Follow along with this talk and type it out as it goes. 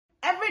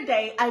Every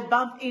day I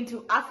bump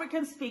into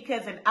African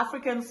speakers and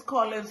African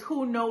scholars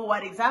who know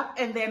what is up,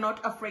 and they're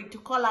not afraid to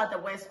call out the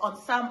West on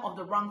some of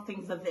the wrong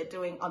things that they're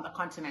doing on the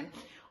continent.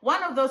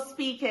 One of those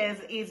speakers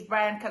is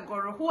Brian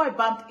Kagoro, who I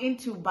bumped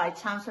into by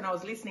chance when I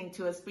was listening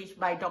to a speech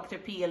by Dr.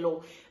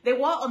 PLO. They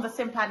were on the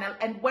same panel,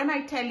 and when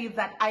I tell you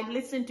that I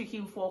listened to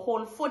him for a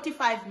whole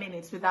 45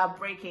 minutes without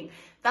breaking,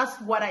 that's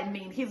what I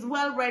mean. He's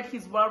well-read,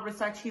 he's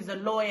well-researched, he's a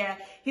lawyer,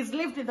 he's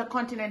lived in the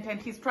continent,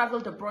 and he's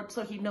traveled abroad,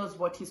 so he knows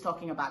what he's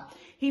talking about.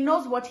 He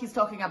knows what he's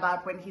talking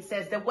about when he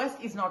says the West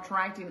is not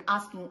right in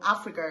asking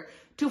Africa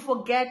to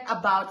forget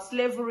about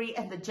slavery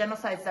and the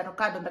genocides that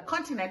occurred on the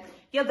continent,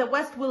 yet the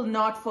West will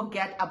not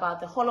forget about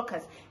the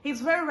Holocaust.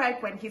 He's very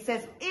right when he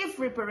says if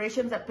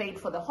reparations are paid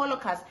for the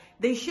Holocaust,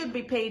 they should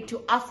be paid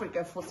to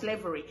Africa for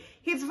slavery.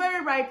 He's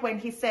very right when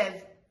he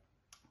says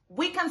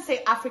we can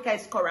say Africa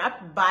is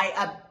corrupt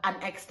by an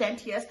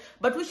extent, yes,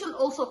 but we should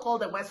also call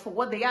the West for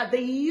what they are.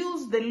 They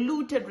use the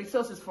looted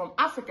resources from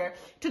Africa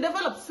to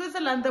develop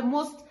Switzerland,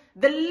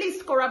 the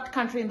least corrupt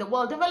country in the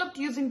world, developed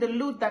using the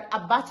loot that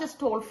Abacha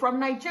stole from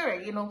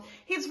Nigeria. You know,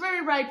 he's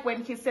very right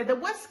when he said the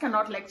West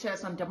cannot lecture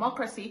us on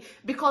democracy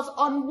because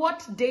on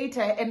what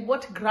data and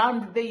what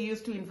ground they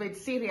use to invade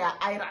Syria,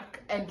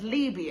 Iraq, and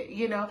Libya,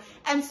 you know.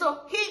 And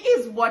so he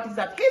is what is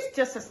up. Here's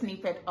just a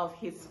snippet of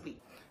his speech.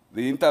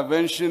 The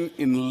intervention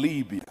in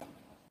Libya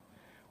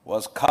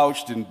was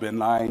couched in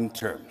benign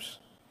terms.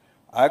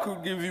 I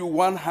could give you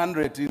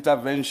 100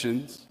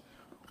 interventions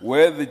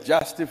where the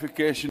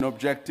justification,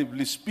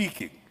 objectively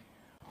speaking,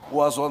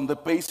 was on the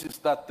basis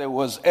that there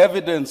was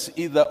evidence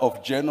either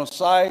of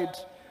genocide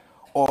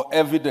or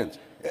evidence.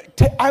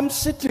 I'm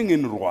sitting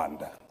in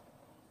Rwanda.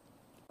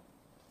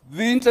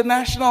 The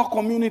international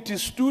community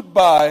stood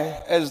by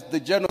as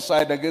the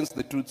genocide against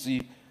the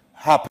Tutsi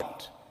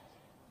happened.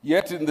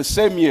 Yet in the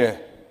same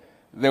year,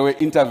 they were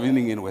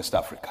intervening in West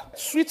Africa.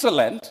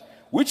 Switzerland,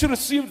 which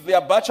received the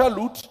Abacha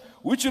loot,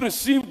 which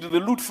received the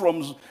loot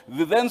from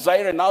the then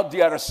Zaire, now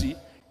DRC,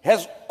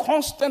 has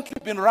constantly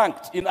been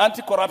ranked in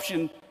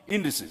anti-corruption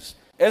indices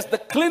as the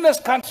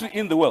cleanest country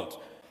in the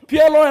world.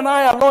 PLO and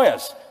I are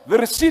lawyers. The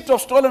receipt of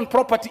stolen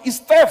property is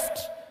theft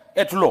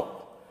at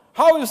law.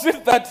 How is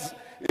it that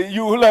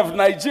you will have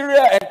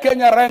Nigeria and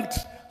Kenya ranked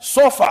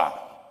so far,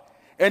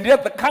 and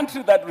yet the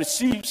country that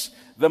receives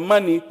the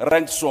money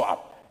ranked so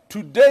up?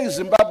 Today,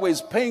 Zimbabwe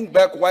is paying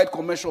back white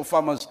commercial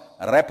farmers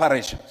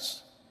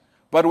reparations.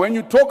 But when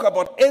you talk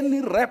about any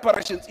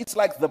reparations, it's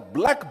like the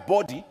black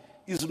body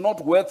is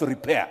not worth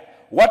repair.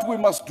 What we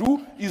must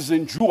do is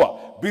endure,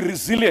 be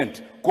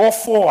resilient, go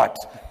forward,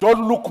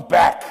 don't look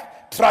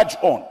back, trudge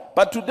on.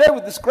 But today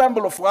with the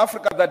scramble of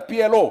Africa that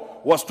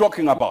PLO was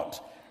talking about,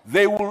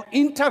 they will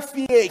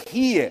interfere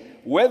here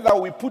whether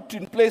we put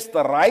in place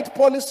the right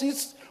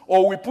policies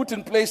or we put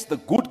in place the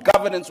good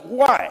governance.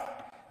 Why?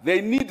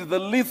 They need the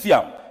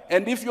lithium.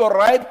 And if your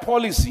right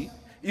policy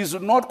is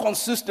not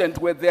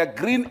consistent with their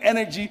green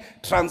energy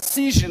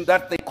transition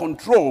that they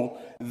control,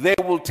 they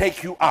will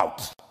take you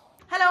out.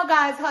 Hello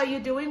guys, how are you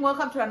doing?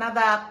 Welcome to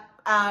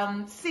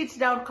another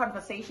sit-down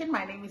conversation.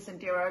 My name is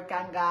Indira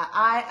Ganga.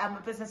 I am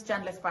a business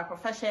journalist by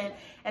profession,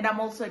 and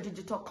I'm also a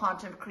digital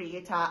content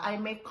creator. I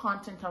make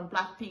content on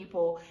Black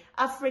people,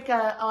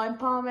 Africa, our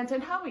empowerment,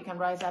 and how we can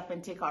rise up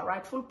and take our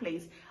rightful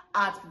place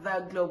at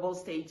the global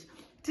stage.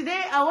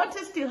 Today, I want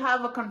us to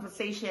have a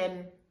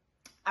conversation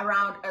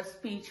around a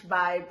speech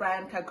by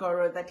Brian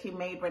Kagoro that he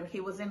made when he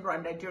was in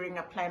Rwanda during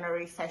a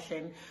plenary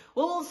session.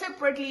 We will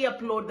separately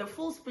upload the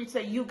full speech so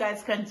you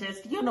guys can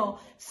just,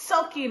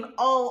 soak in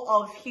all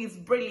of his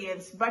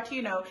brilliance. But,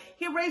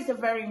 he raised a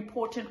very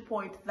important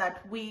point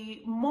that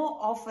we more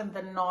often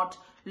than not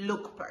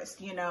look past.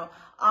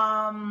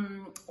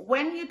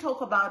 When you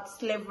talk about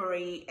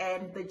slavery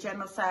and the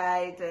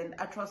genocide and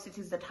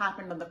atrocities that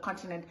happened on the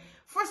continent,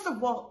 first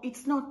of all,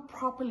 it's not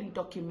properly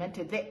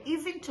documented. There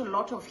isn't a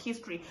lot of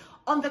history.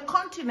 On the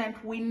continent,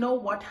 we know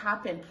what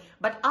happened,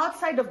 but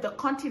outside of the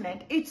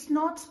continent, it's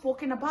not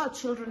spoken about.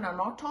 Children are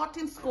not taught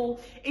in school.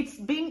 It's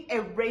being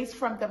erased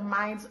from the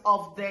minds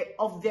of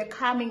their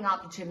coming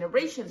up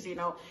generations,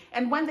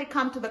 And when they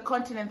come to the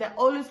continent, they're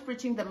always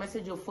preaching the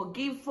message of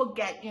forgive,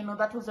 forget.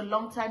 That was a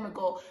long time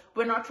ago.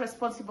 We're not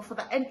responsible for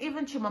that. And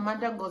even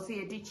Chimamanda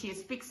Ngozi Adichie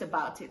speaks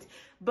about it.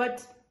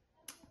 But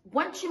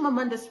when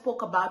Chimamanda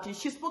spoke about it,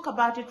 she spoke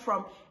about it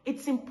from,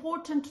 it's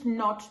important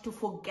not to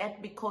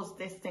forget because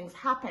these things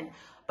happen.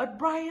 But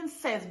Brian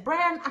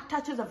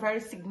attaches a very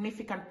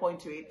significant point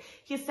to it.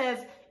 He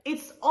says,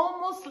 it's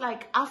almost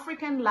like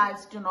African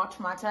lives do not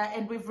matter,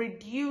 and we've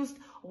reduced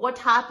what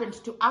happened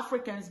to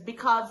Africans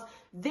because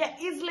there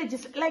is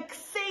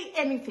say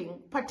anything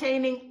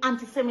pertaining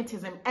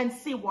anti-Semitism and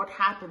see what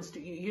happens to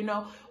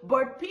you,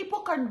 But people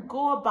can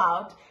go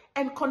about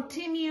and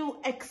continue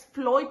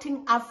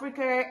exploiting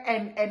Africa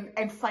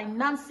and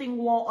financing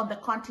war on the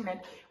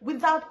continent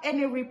without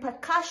any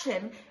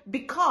repercussion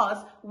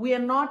because we are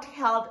not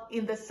held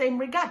in the same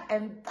regard.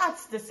 And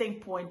that's the same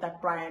point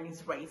that Brian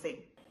is raising.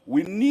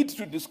 We need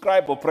to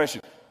describe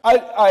oppression.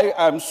 I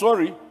am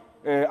sorry,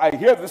 I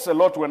hear this a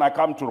lot when I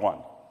come to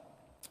Rwanda.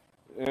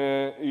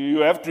 You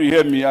have to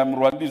hear me. I'm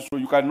Rwandese, so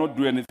you cannot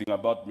do anything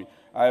about me.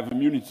 I have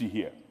immunity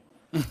here.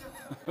 You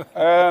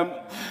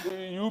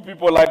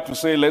people like to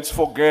say, let's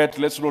forget,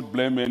 let's not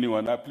blame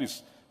anyone.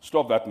 Please,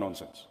 stop that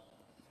nonsense.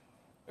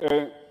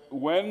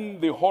 When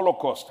the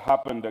Holocaust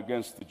happened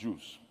against the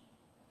Jews,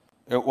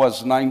 it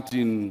was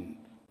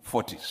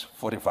 1940s,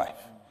 45.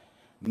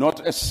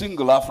 Not a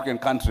single African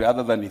country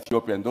other than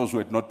Ethiopia and those who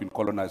had not been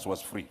colonized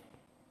was free.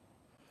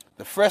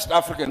 The first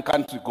African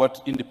country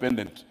got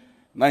independent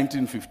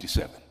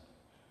 1957.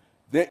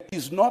 There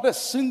is not a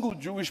single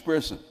Jewish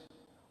person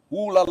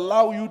who will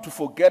allow you to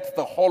forget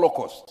the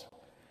Holocaust.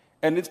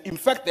 And in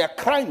fact, there are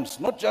crimes,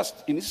 not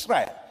just in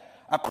Israel,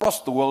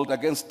 across the world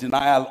against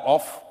denial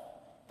of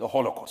the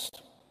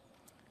Holocaust.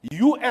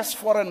 US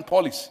foreign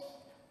policy,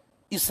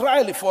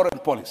 Israeli foreign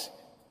policy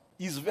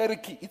is very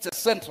key. It's a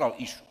central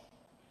issue.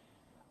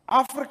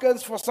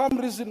 Africans, for some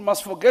reason,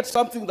 must forget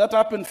something that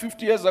happened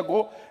 50 years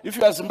ago, if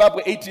you are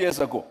Zimbabwe 80 years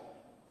ago.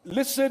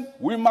 Listen,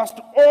 we must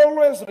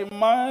always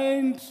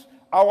remind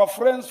our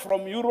friends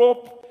from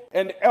Europe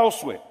and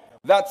elsewhere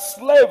that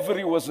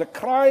slavery was a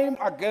crime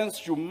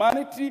against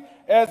humanity,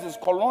 as is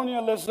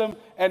colonialism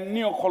and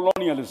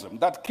neocolonialism.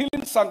 That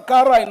killing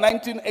Sankara in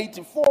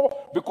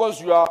 1984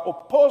 because you are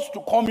opposed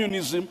to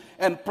communism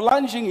and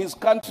plunging his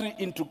country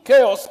into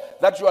chaos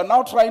that you are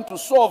now trying to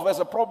solve as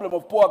a problem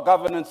of poor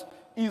governance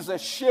is a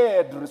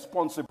shared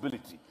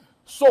responsibility.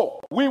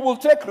 So, we will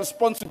take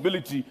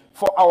responsibility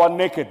for our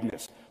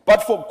nakedness.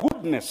 But for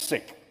goodness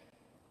sake,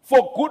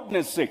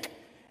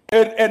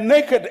 a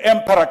naked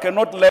emperor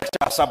cannot lecture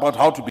us about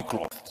how to be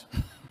clothed.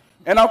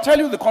 And I'll tell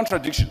you the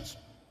contradictions.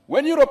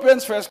 When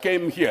Europeans first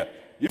came here,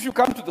 if you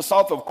come to the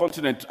south of the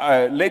continent,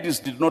 ladies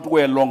did not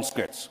wear long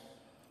skirts.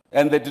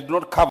 And they did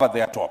not cover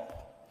their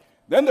top.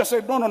 Then they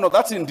said, no,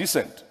 that's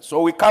indecent.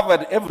 So we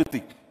covered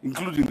everything,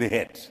 including the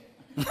head.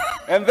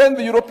 And then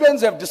the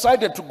Europeans have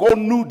decided to go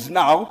nude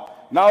now.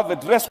 Now the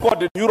dress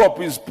code in Europe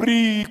is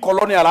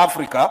pre-colonial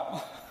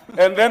Africa.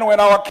 And then when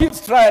our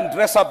kids try and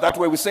dress up that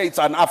way, we say it's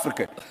an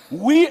African.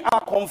 We are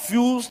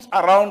confused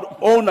around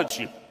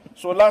ownership.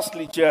 So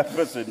lastly,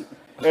 Chairperson,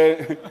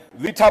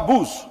 the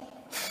taboos.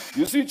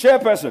 You see,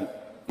 Chairperson.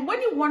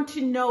 When you want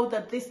to know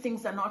that these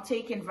things are not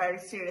taken very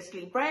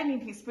seriously, Brian in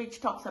his speech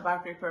talks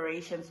about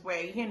reparations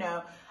where,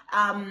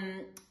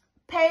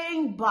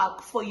 paying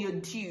back for your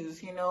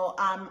dues,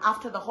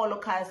 after the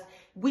Holocaust,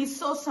 we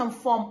saw some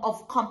form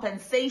of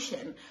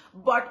compensation.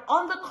 But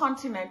on the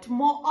continent,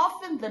 more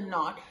often than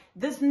not,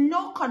 there's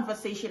no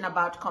conversation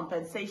about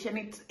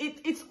compensation.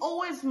 It's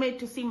always made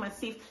to seem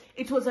as if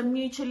it was a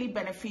mutually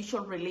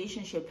beneficial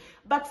relationship.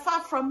 But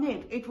far from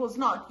it, it was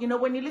not.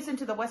 When you listen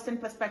to the Western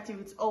perspective,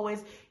 it's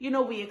always,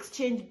 we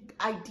exchange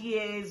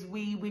ideas,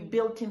 we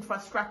built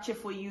infrastructure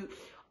for you.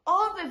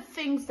 All the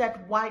things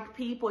that white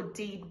people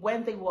did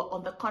when they were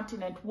on the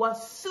continent were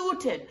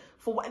suited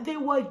for what they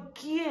were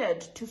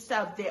geared to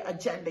serve their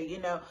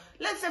agenda.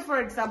 Let's say,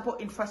 for example,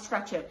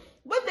 infrastructure.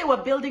 When they were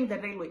building the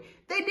railway,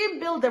 they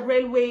didn't build the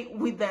railway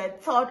with the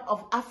thought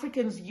of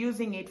Africans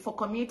using it for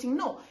commuting.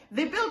 No,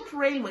 they built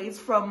railways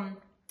from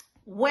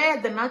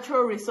where the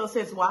natural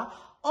resources were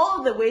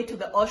all the way to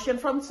the ocean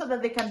so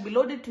that they can be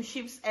loaded to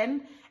ships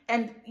and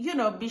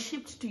be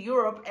shipped to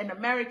Europe and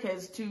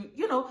Americas to,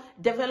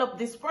 develop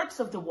these parts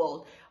of the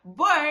world.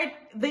 But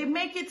they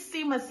make it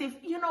seem as if,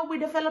 we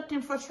developed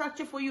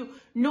infrastructure for you.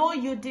 No,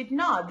 you did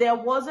not. There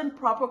wasn't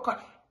proper...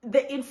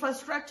 The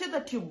infrastructure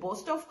that you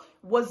boast of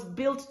was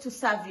built to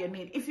serve your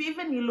need. If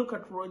you look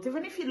at roads,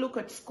 even if you look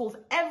at schools,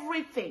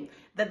 everything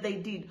that they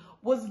did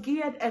was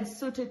geared and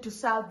suited to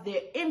serve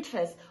their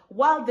interests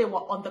while they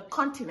were on the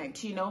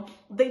continent,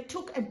 They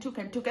took and took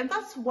and took. And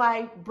that's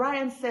why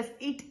Brian says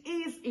it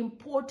is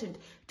important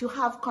to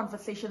have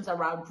conversations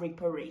around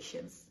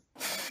reparations.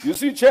 You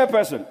see,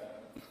 Chairperson,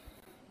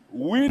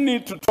 we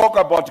need to talk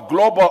about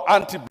global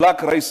anti-black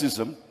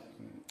racism,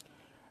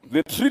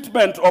 the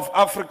treatment of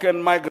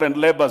African migrant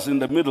laborers in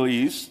the Middle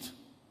East,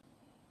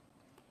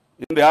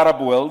 in the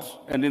Arab world,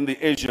 and in the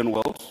Asian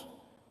world,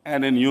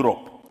 and in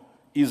Europe,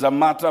 is a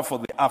matter for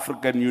the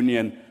African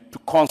Union to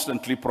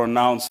constantly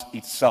pronounce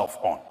itself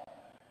on.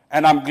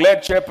 And I'm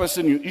glad,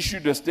 Chairperson, you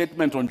issued a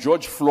statement on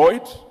George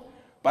Floyd,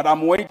 but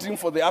I'm waiting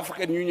for the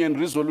African Union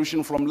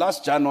resolution from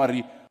last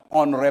January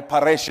on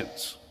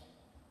reparations.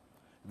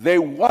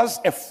 There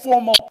was a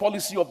formal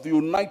policy of the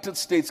United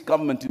States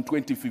government in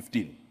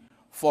 2015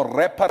 for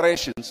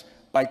reparations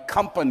by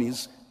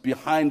companies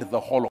behind the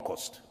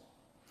Holocaust.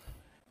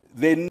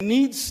 There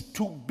needs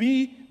to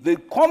be, the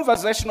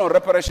conversation on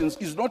reparations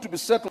is not to be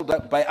settled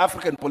by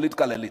African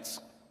political elites,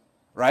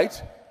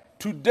 right?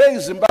 Today,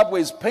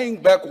 Zimbabwe is paying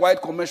back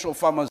white commercial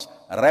farmers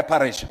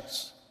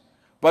reparations.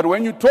 But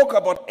when you talk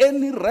about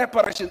any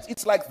reparations,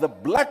 it's like the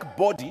black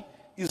body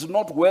is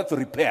not worth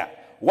repair.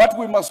 What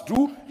we must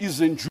do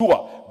is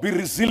endure, be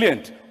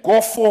resilient,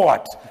 go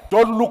forward,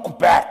 don't look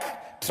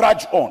back,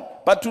 trudge on.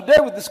 But today,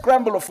 with the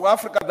scramble for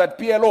Africa that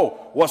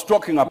PLO was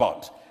talking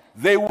about,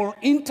 they will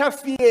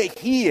interfere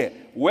here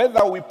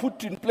whether we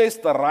put in place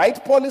the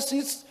right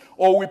policies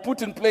or we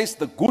put in place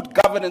the good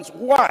governance.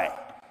 Why?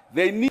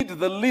 They need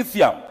the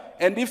lithium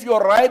And if your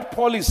right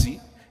policy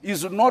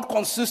is not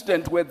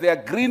consistent with their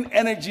green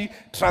energy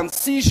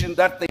transition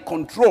that they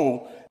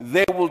control,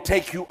 they will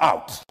take you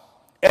out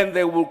and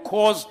they will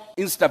cause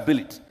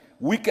instability.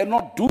 We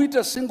cannot do it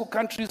as single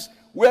countries.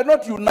 We are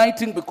not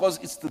uniting because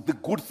it's the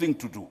good thing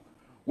to do.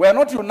 We are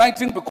not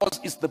uniting because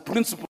it's the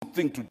principal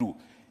thing to do.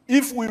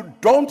 If we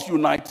don't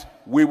unite,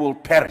 we will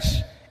perish.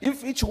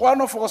 If each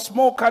one of our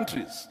small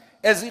countries,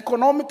 as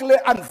economically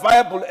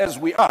unviable as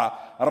we are,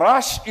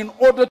 rush in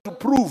order to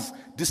prove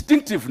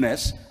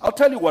distinctiveness, I'll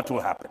tell you what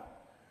will happen.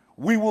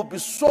 We will be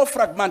so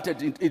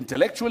fragmented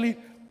intellectually,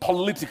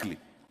 politically.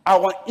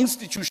 Our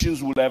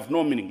institutions will have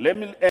no meaning. Let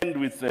me end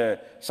with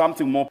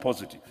something more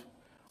positive.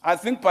 I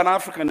think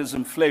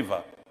Pan-Africanism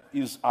flavor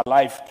is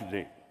alive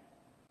today.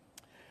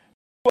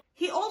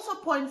 He also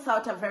points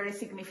out a very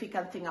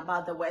significant thing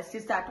about the West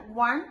is that,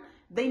 one,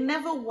 they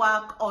never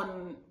work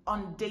on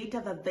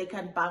data that they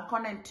can bank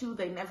on, and two,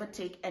 they never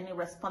take any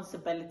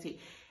responsibility.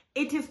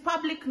 It is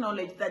public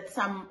knowledge that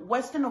some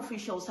Western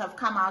officials have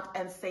come out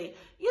and say,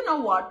 you know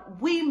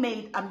what, we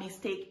made a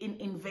mistake in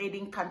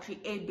invading country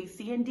A, B,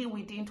 C, and D.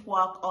 We didn't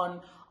work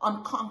on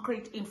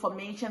concrete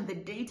information. The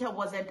data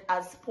wasn't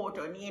as spot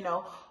on, you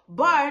know.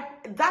 But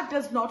that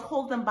does not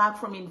hold them back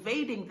from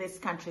invading these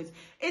countries.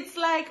 It's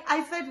like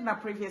I said in a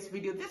previous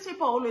video, these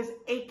people are always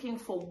aching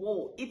for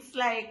war. It's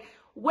like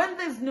when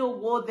there's no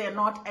war, they're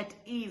not at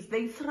ease.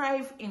 They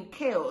thrive in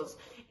chaos.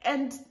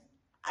 And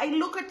I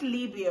look at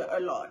Libya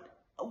a lot.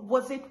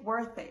 Was it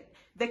worth it?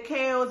 The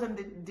chaos and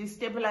the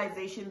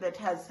destabilization that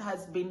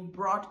has been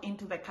brought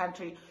into the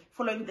country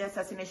following the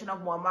assassination of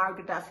Muammar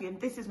Gaddaffi, and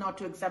this is not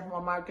to exempt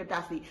Muammar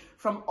Gaddaffi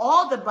from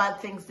all the bad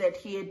things that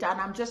he had done.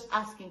 I'm just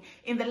asking,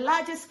 in the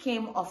larger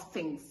scheme of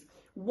things,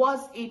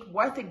 was it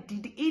worth it?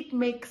 Did it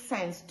make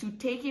sense to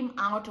take him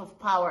out of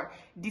power,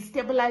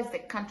 destabilize the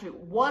country?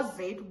 Was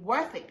it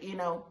worth it, you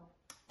know?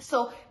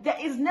 So there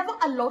is never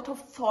a lot of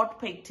thought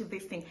paid to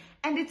this thing.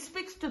 And it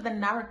speaks to the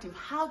narrative,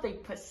 how they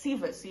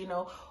perceive us, you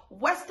know.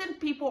 Western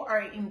people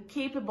are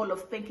incapable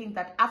of thinking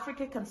that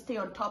Africa can stay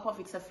on top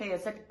of its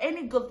affairs, that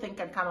any good thing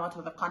can come out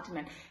of the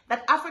continent,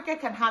 that Africa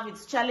can have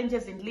its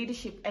challenges in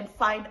leadership and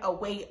find a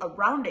way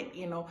around it,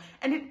 you know.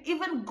 And it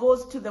even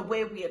goes to the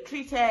way we are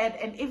treated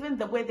and even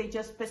the way they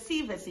just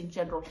perceive us in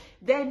general.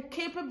 They're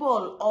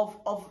incapable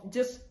of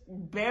just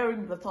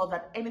bearing the thought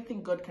that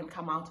anything good can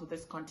come out of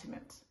this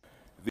continent.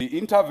 The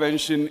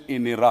intervention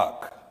in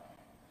Iraq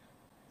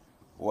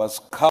was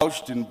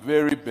couched in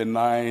very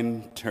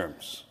benign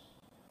terms.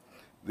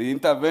 The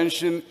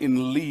intervention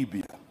in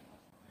Libya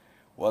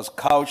was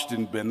couched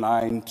in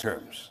benign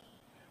terms.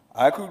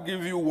 I could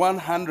give you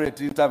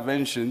 100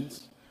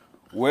 interventions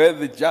where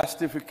the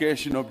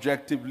justification,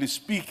 objectively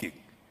speaking,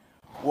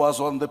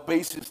 was on the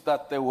basis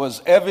that there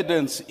was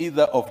evidence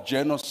either of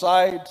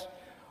genocide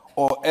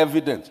or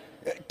evidence.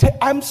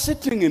 I'm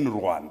sitting in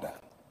Rwanda.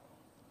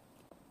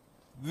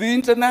 The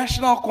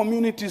international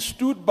community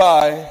stood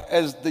by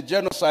as the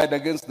genocide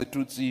against the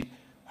Tutsi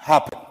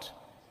happened.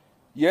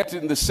 Yet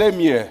in the same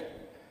year,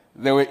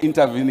 they were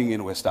intervening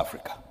in West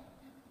Africa.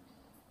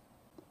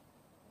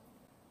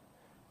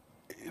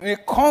 The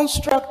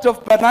construct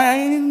of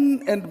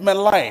benign and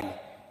malign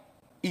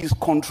is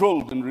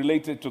controlled and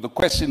related to the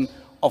question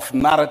of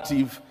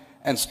narrative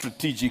and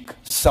strategic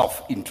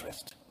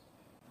self-interest.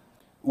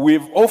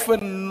 We've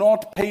often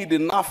not paid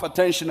enough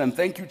attention, and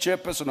thank you,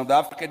 Chairperson of the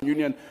African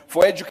Union,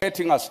 for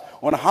educating us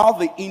on how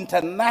the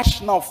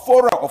international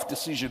fora of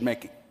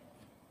decision-making,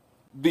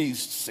 the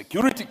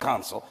Security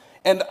Council,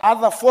 and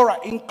other fora,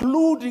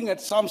 including at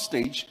some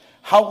stage,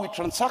 how we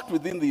transact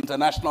within the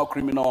International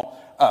Criminal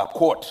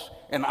Court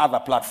and other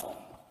platforms.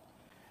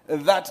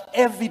 That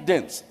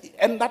evidence,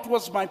 and that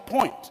was my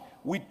point,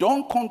 we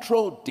don't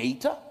control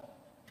data,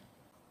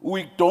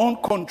 we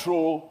don't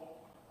control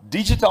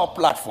digital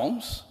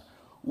platforms,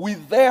 we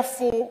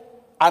therefore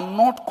are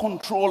not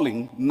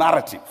controlling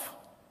narrative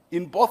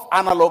in both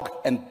analog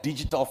and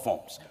digital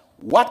forms.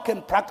 What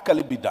can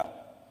practically be done?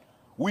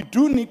 We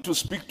do need to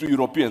speak to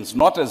Europeans,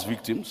 not as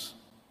victims,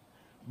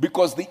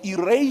 because the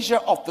erasure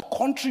of the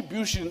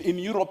contribution in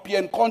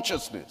European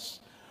consciousness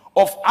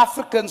of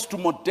Africans to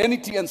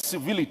modernity and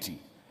civility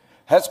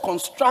has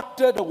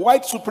constructed a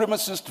white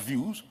supremacist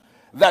view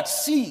that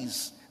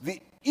sees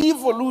the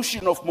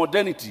evolution of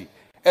modernity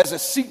as a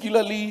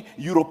singularly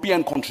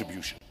European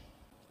contribution.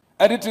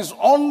 And it is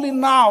only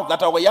now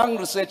that our young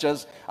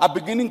researchers are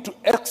beginning to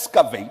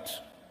excavate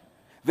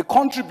the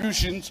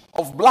contributions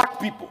of black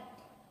people,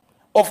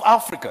 of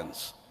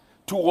Africans,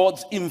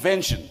 towards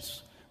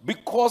inventions.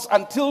 Because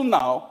until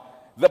now,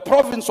 the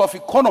province of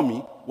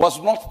economy was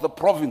not the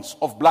province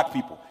of black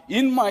people.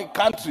 In my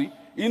country,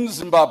 in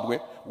Zimbabwe,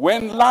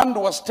 when land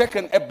was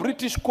taken, a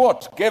British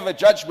court gave a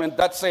judgment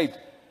that said,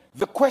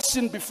 the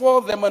question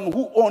before them and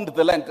who owned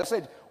the land, they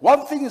said,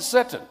 one thing is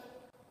certain,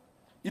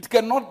 it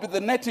cannot be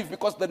the native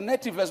because the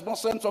native has no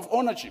sense of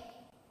ownership.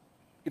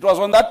 It was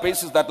on that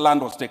basis that land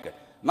was taken.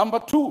 Number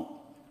two,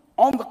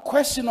 on the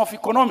question of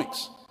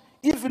economics,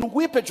 even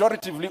we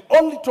pejoratively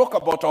only talk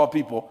about our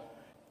people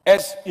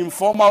as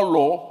informal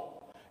law,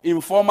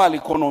 informal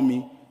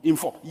economy,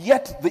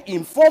 Yet the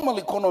informal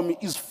economy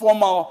is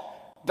formal.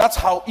 That's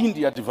how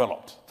India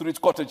developed, through its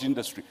cottage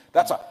industry.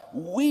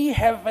 We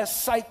have a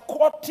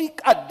psychotic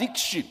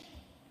addiction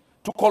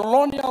to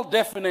colonial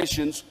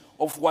definitions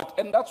of what,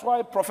 and that's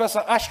why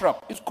Professor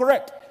Ashraf is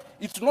correct.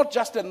 It's not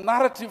just a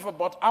narrative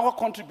about our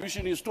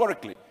contribution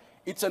historically,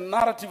 it's a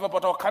narrative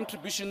about our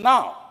contribution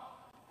now.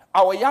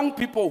 Our young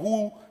people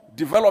who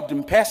developed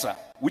M-Pesa,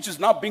 which is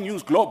now being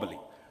used globally,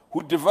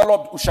 who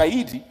developed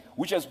Ushahidi,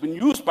 which has been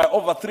used by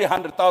over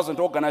 300,000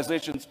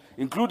 organizations,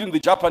 including the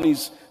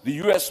Japanese, the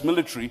US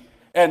military,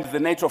 and the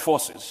NATO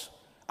forces,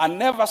 are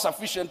never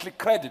sufficiently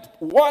credited.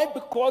 Why?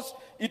 Because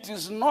it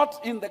is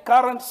not in the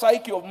current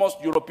psyche of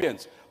most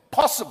Europeans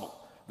possible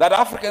that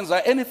Africans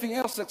are anything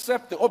else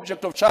except the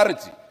object of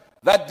charity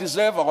that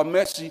deserve our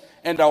mercy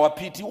and our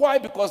pity. Why?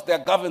 Because they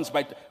are governed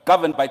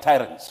by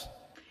tyrants.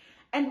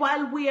 And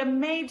while we are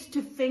made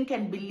to think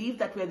and believe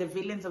that we're the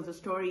villains of the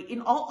story,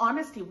 in all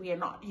honesty, we are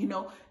not. You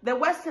know, the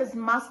West has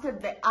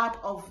mastered the art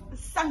of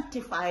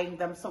sanctifying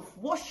themselves,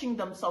 washing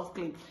themselves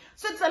clean.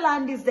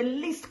 Switzerland is the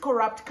least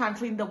corrupt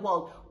country in the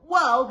world.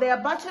 Well, their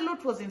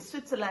bachelorette was in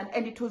Switzerland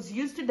and it was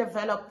used to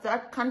develop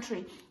that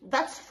country.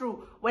 That's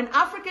true. When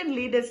African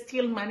leaders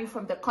steal money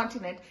from the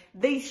continent,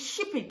 they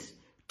ship it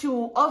to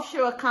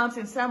offshore accounts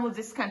in some of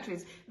these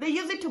countries. They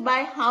use it to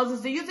buy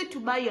houses, they use it to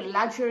buy your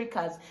luxury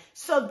cars.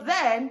 So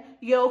then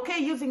you're okay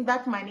using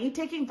that money,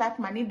 taking that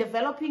money,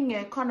 developing your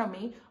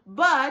economy,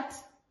 but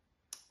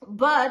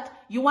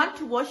you want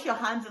to wash your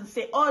hands and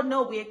say, oh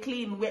no, we're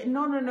clean.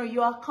 No,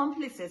 you are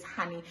accomplices,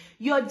 honey.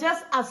 You're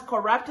just as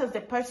corrupt as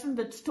the person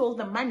that stole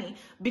the money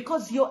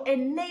because you're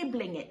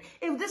enabling it.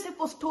 If these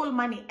people stole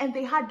money and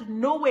they had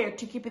nowhere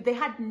to keep it, they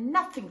had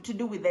nothing to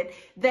do with it,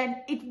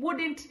 then it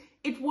would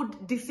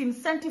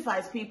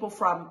disincentivize people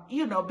from,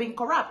 being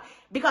corrupt.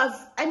 Because,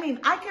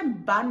 I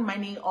can ban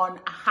money on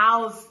a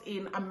house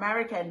in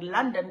America and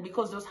London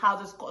because those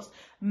houses cost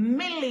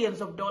millions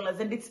of dollars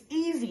and it's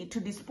easy to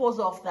dispose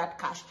of that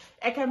cash.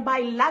 I can buy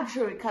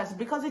luxury cars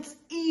because it's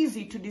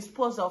easy to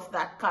dispose of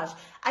that cash.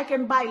 I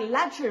can buy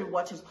luxury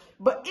watches.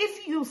 But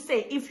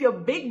if your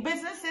big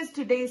businesses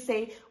today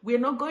say, we're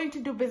not going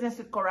to do business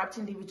with corrupt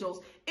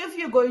individuals, if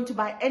you're going to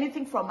buy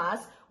anything from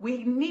us,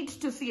 we need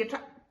to see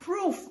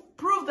proof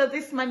that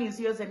this money is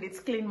yours and it's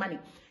clean money.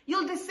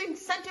 You'll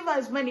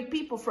disincentivize many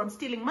people from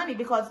stealing money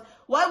because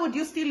why would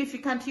you steal if you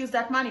can't use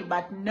that money?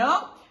 But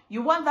no,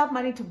 you want that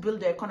money to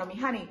build the economy.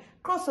 Honey,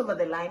 cross over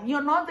the line.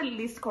 You're not the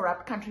least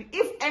corrupt country.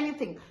 If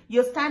anything,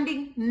 you're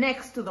standing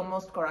next to the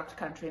most corrupt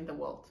country in the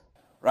world.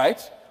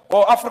 Right?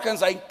 Or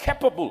Africans are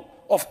incapable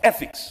of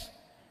ethics.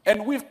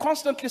 And we've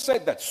constantly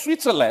said that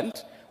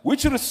Switzerland,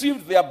 which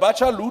received the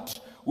Abacha loot,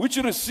 which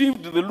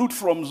received the loot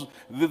from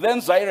the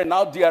then Zaire and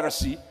now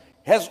DRC,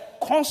 has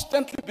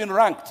constantly been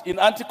ranked in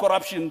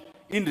anti-corruption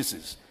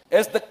indices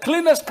as the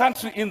cleanest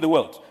country in the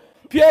world.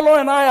 PLO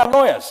and I are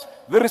lawyers.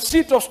 The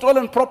receipt of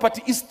stolen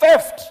property is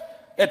theft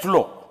at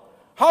law.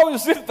 How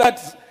is it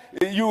that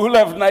you will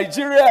have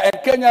Nigeria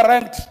and Kenya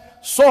ranked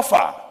so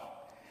far,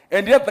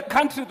 and yet the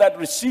country that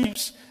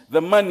receives the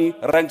money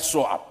ranks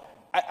so up?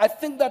 I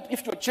think that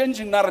if you're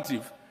changing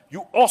narrative,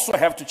 you also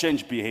have to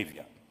change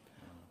behavior.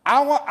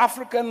 Our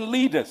African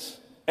leaders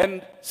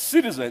and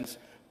citizens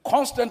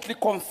constantly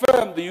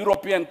confirm the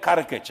European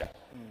caricature,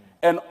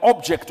 an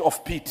object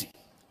of pity.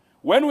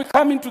 When we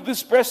come into this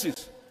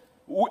spaces,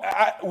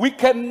 we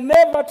can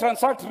never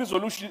transact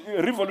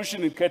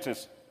revolution in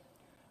courtesy.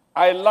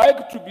 I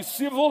like to be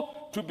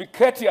civil, to be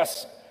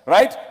courteous,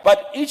 right?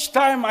 But each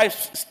time I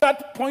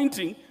start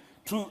pointing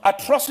to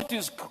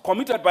atrocities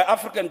committed by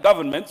African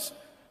governments,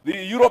 the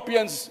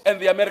Europeans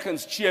and the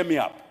Americans cheer me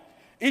up.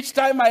 Each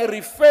time I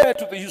refer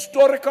to the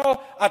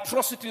historical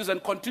atrocities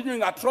and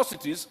continuing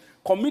atrocities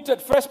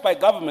committed first by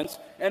governments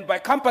and by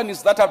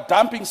companies that are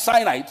dumping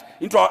cyanide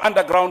into our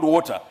underground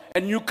water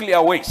and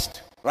nuclear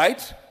waste,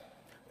 right?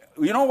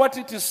 You know what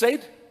it is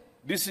said?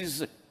 This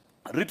is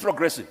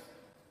retrogressive.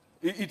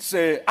 It's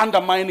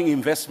undermining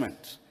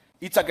investment.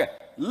 It's again,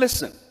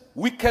 listen,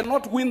 we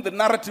cannot win the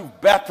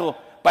narrative battle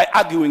by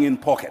arguing in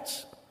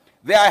pockets.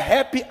 They are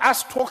happy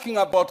us talking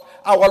about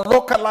our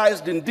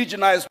localized,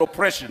 indigenized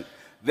oppression.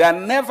 They are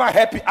never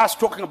happy us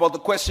talking about the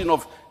question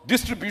of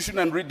distribution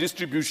and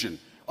redistribution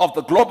of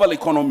the global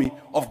economy,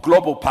 of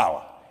global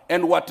power.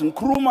 And what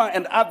Nkrumah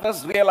and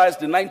others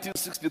realized in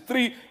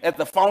 1963 at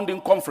the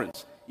founding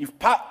conference, if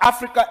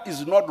Africa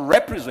is not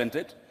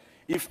represented,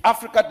 if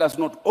Africa does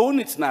not own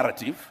its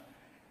narrative,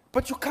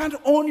 but you can't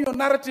own your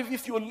narrative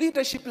if your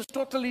leadership is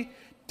totally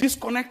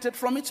disconnected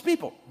from its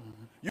people.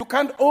 You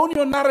can't own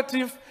your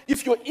narrative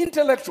if your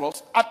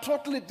intellectuals are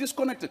totally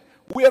disconnected.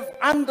 We have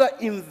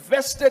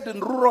underinvested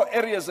in rural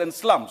areas and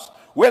slums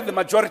where the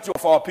majority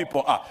of our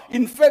people are.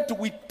 In fact,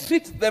 we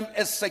treat them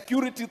as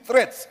security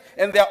threats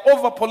and they are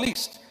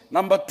over-policed.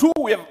 Number two,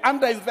 we have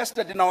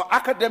underinvested in our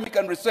academic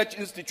and research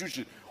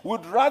institutions.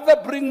 We'd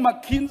rather bring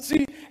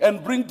McKinsey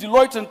and bring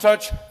Deloitte and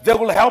Touch. They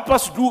will help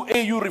us do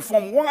AU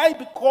reform. Why?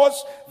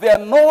 Because there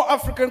are no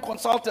African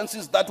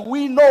consultancies that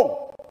we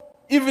know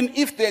Even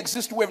if they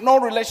exist, we have no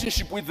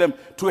relationship with them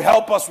to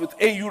help us with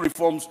AU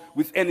reforms,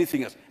 with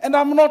anything else. And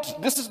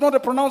this is not a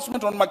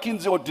pronouncement on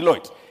McKinsey or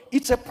Deloitte.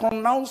 It's a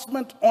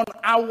pronouncement on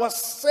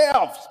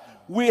ourselves.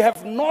 We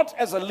have not,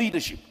 as a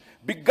leadership,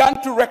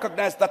 begun to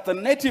recognize that the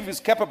native is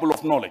capable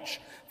of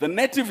knowledge. The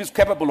native is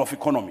capable of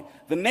economy.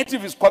 The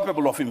native is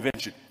capable of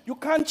invention. You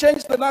can't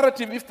change the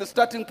narrative if the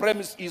starting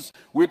premise is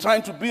we're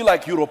trying to be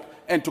like Europe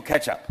and to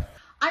catch up.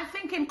 I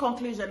think in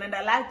conclusion, and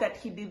I like that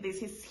he did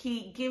this, is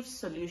he gives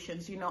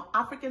solutions. You know,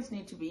 Africans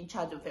need to be in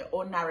charge of their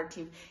own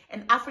narrative,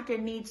 and Africa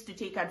needs to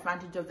take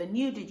advantage of the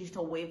new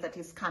digital wave that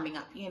is coming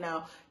up. You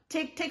know,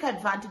 take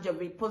advantage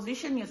of it,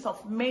 position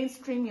yourself,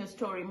 mainstream your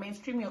story,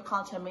 mainstream your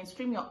culture,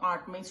 mainstream your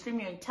art, mainstream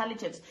your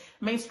intelligence,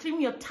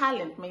 mainstream your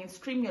talent,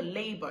 mainstream your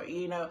labor.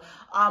 You know,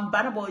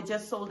 Burna Boy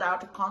just sold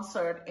out a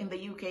concert in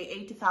the UK,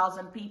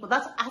 80,000 people.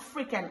 That's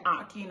African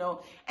art, you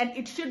know, and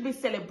it should be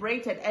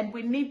celebrated, and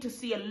we need to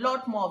see a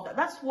lot more of that.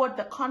 That's what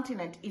the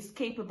continent is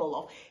capable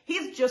of.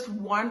 He's just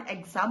one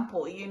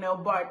example, you know,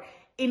 but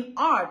in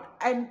art,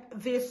 and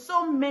there's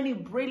so many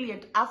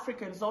brilliant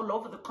Africans all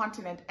over the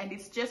continent, and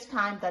it's just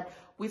time that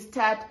we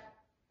start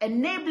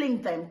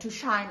enabling them to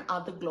shine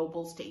on the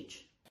global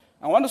stage.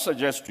 I want to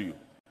suggest to you,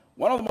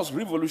 one of the most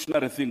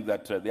revolutionary things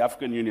that the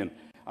African Union,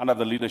 under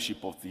the leadership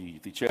of the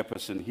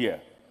chairperson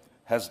here,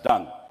 has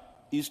done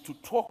is to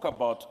talk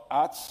about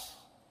arts,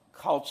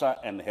 culture,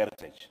 and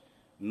heritage,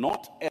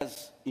 not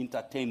as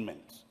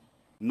entertainment,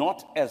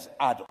 not as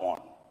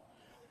add-on,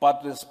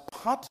 but as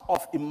part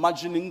of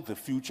imagining the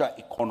future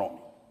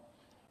economy,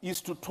 is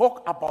to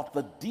talk about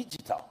the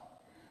digital,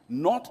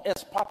 not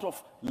as part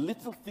of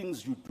little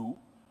things you do,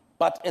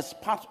 but as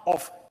part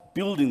of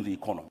building the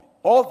economy.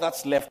 All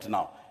that's left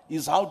now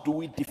is how do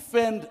we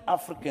defend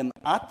African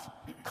art,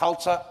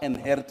 culture, and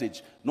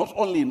heritage, not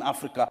only in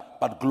Africa,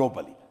 but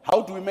globally.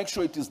 How do we make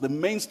sure it is the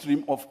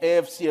mainstream of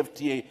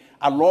AFCFTA,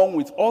 along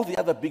with all the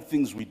other big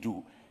things we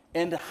do?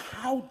 And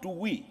how do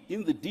we,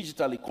 in the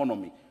digital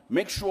economy,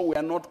 make sure we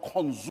are not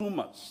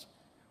consumers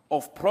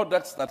of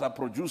products that are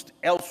produced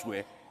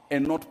elsewhere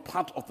and not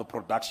part of the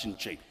production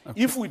chain?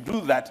 Okay. If we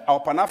do that,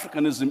 our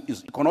Pan-Africanism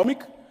is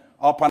economic,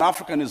 our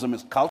Pan-Africanism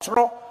is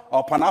cultural,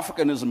 our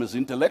Pan-Africanism is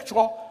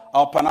intellectual,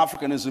 our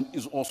Pan-Africanism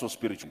is also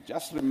spiritual.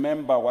 Just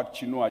remember what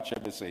Chinua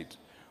Achebe said.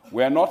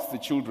 We are not the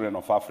children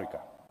of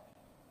Africa.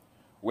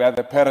 We are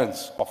the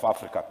parents of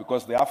Africa,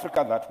 because the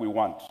Africa that we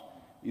want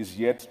is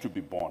yet to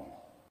be born.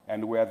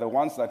 And we are the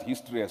ones that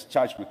history has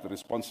charged with the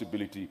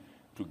responsibility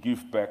to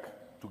give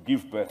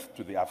birth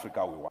to the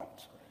Africa we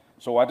want.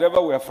 So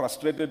whatever we are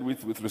frustrated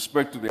with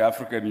respect to the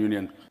African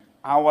Union,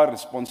 our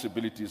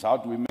responsibility is how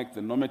do we make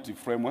the normative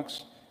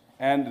frameworks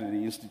and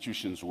the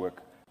institutions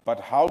work, but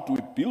how do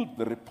we build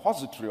the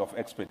repository of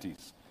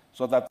expertise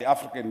so that the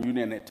African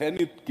Union at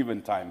any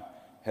given time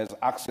has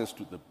access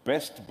to the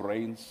best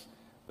brains,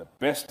 the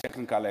best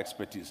technical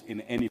expertise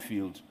in any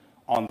field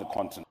on the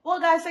continent. Well,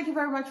 guys, thank you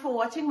very much for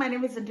watching. My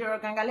name is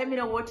Ndiro Ganga. Let me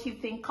know what you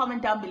think.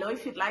 Comment down below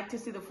if you'd like to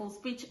see the full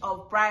speech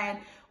of Brian.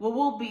 We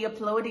will be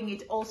uploading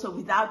it also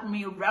without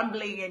me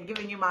rambling and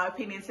giving you my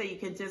opinion, so you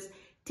can just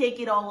take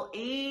it all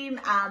in.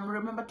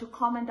 Remember to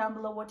comment down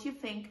below what you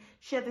think,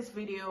 share this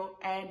video,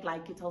 and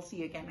like it. I'll see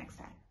you again next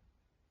time.